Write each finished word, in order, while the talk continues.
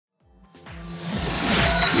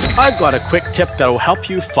I've got a quick tip that will help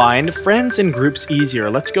you find friends and groups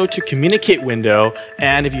easier. Let's go to Communicate window,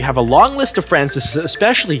 and if you have a long list of friends, this is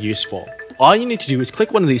especially useful. All you need to do is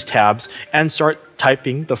click one of these tabs and start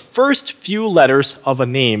typing the first few letters of a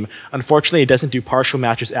name. Unfortunately, it doesn't do partial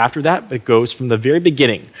matches after that, but it goes from the very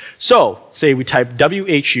beginning. So, say we type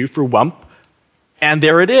WHU for Wump, and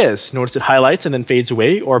there it is. Notice it highlights and then fades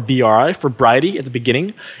away, or BRI for Bridie at the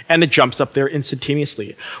beginning, and it jumps up there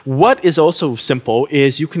instantaneously. What is also simple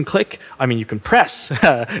is you can press.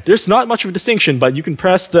 There's not much of a distinction, but you can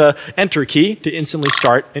press the Enter key to instantly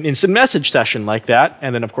start an instant message session like that,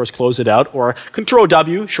 and then of course close it out, or Control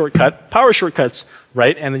W, shortcut, power shortcuts,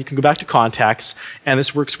 right? And then you can go back to contacts, and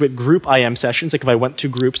this works with group IM sessions. Like if I went to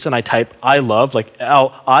groups and I type I love, like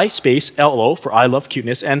L-I space L-O for I love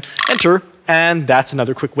cuteness, and enter, and that's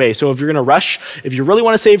another quick way. So if you're gonna rush, if you really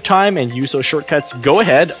wanna save time and use those shortcuts, go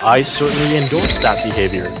ahead. I certainly endorse that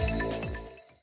behavior.